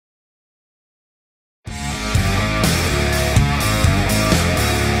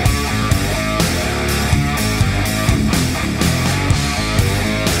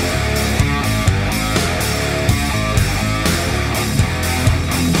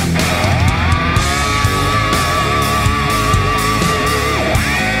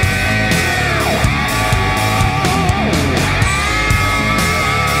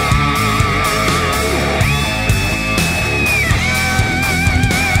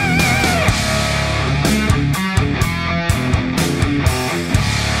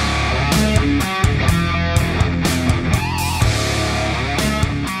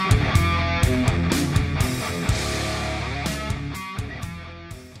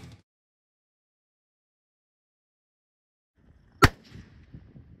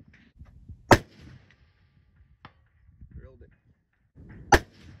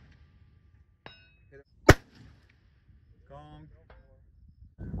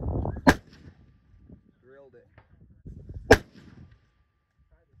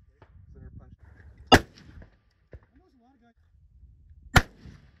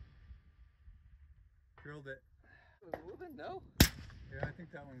Drilled it. Was it moving? No? Yeah, I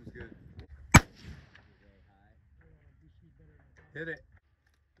think that one was good. Hit it.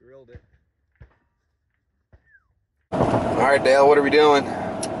 Drilled it. Alright, Dale, what are we doing?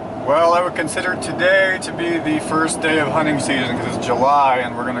 Well, I would consider today to be the first day of hunting season because it's July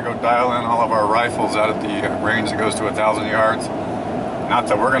and we're going to go dial in all of our rifles out at the range that goes to 1,000 yards. Not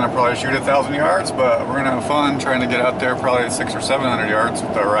that we're going to probably shoot 1,000 yards, but we're going to have fun trying to get out there probably 600 or 700 yards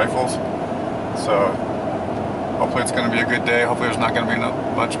with our rifles. So hopefully it's going to be a good day. Hopefully there's not going to be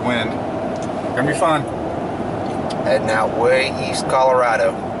much wind. It's going to be fun. Heading out way east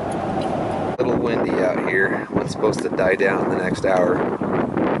Colorado. A little windy out here. Wind's supposed to die down in the next hour.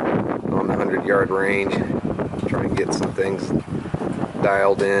 On the 100-yard range. Trying to get some things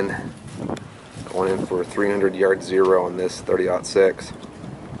dialed in. Going in for 300-yard zero on this 30-06.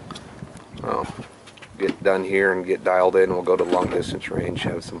 Get done here and get dialed in. We'll go to long distance range.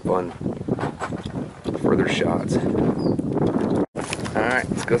 Have some fun. Further shots. Alright,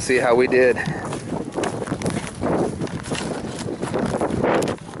 let's go see how we did.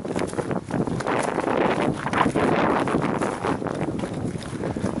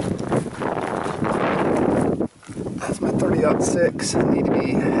 That's my 30-06. I need to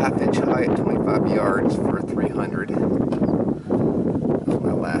be half-inch high at 25 yards for 300. That was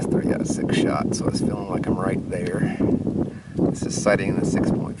my last 30-06 shot, so I was feeling like I'm right there. This is sighting in the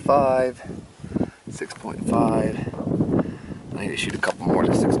 6.5. 6.5. I need to shoot a couple more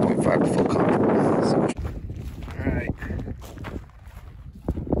to 6.5 to feel comfortable. So, alright.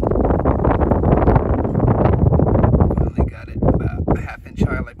 Finally got it about a half-inch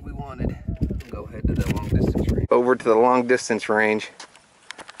high like we wanted. Go ahead to the long distance range. Over to the long distance range.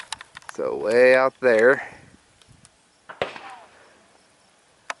 So way out there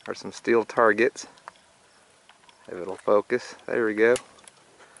are some steel targets. If it'll focus, there we go.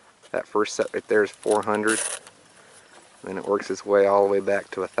 That first set right there is 400. Then it works its way all the way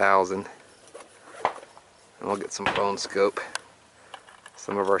back to 1,000. And we'll get some phone scope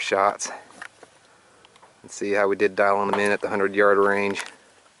some of our shots and see how we did dialing them in at the 100-yard range.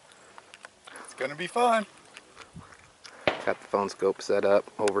 It's going to be fun. Got the phone scope set up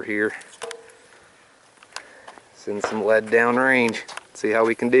over here. Send some lead down range. See how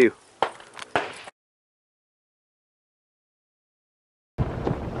we can do.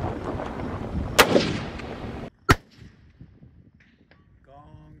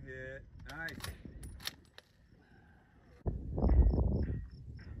 Gong hit. Nice.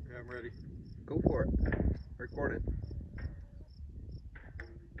 Yeah, I'm ready. Go for it. Record it.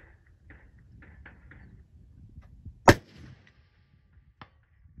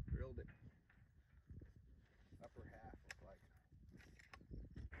 Drilled it. Upper half looked like.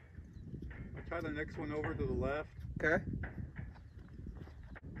 I'll try the next one over to the left. Okay.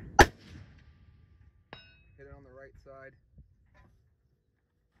 Hit it on the right side.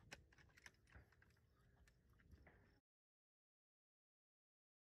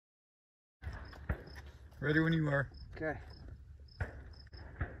 Ready when you are. Okay.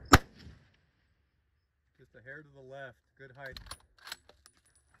 Just a hair to the left. Good height.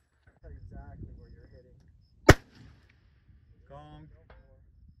 That's exactly where you're hitting. Gong.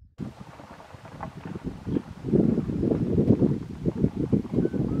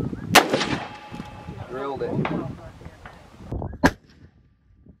 Drilled it.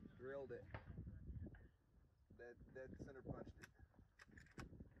 Drilled it. Dead center punched it.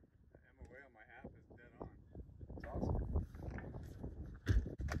 The MOA on my half is dead on. It's awesome.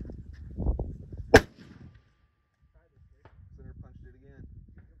 Center punched it again.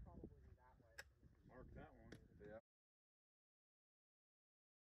 Mark that one. Yeah.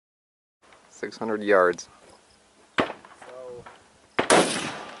 600 yards. So I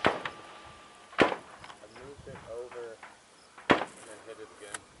moved it over and then hit it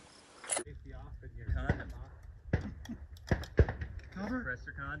again. Safety off in your condom. Cover? Press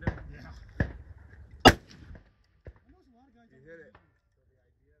your condom? Yeah. You hit it.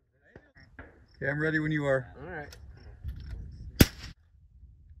 Okay, I'm ready when you are. Alright.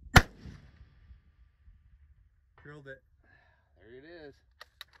 Drilled it. There it is.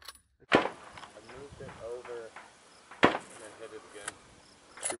 I moved it over and then hit it again.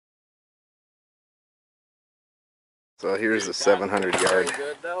 So here's the 700 yard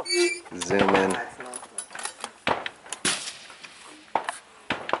zoom in.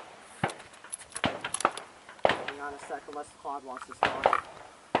 Hang on a second, unless the quad wants to start.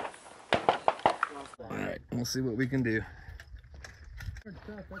 Alright, we'll see what we can do. I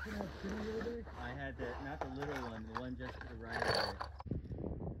had the, not the little one, the one just to the right of it.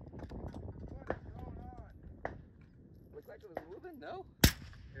 Looks like it was moving, no?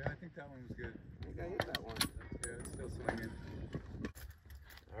 Yeah, I think that one was good. I think I hit that one. Yeah, it's still swinging.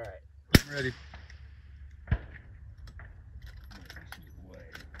 Alright. I'm ready.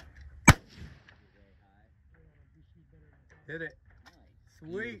 Hit it.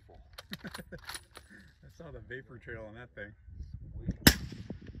 Sweet. I saw the vapor trail on that thing. Sweet.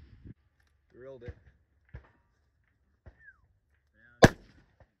 Drilled it.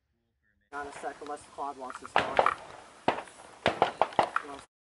 Not a sec, unless Claude wants to start.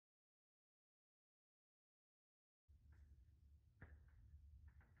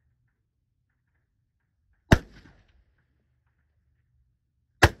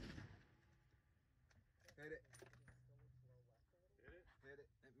 Hit it. Hit it.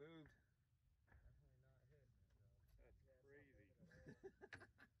 It moved.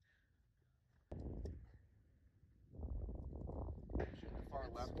 Far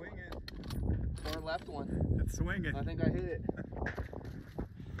left Swinging. Far left one. It's swinging. I think I hit it.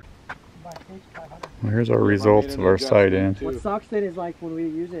 Well, here's our results of our sight in. What sucks then is like when we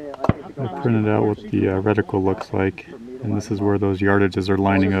use it, I printed out what the reticle looks like, and this is where those yardages are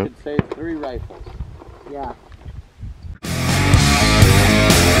lining up. Say 3 rifles. Yeah.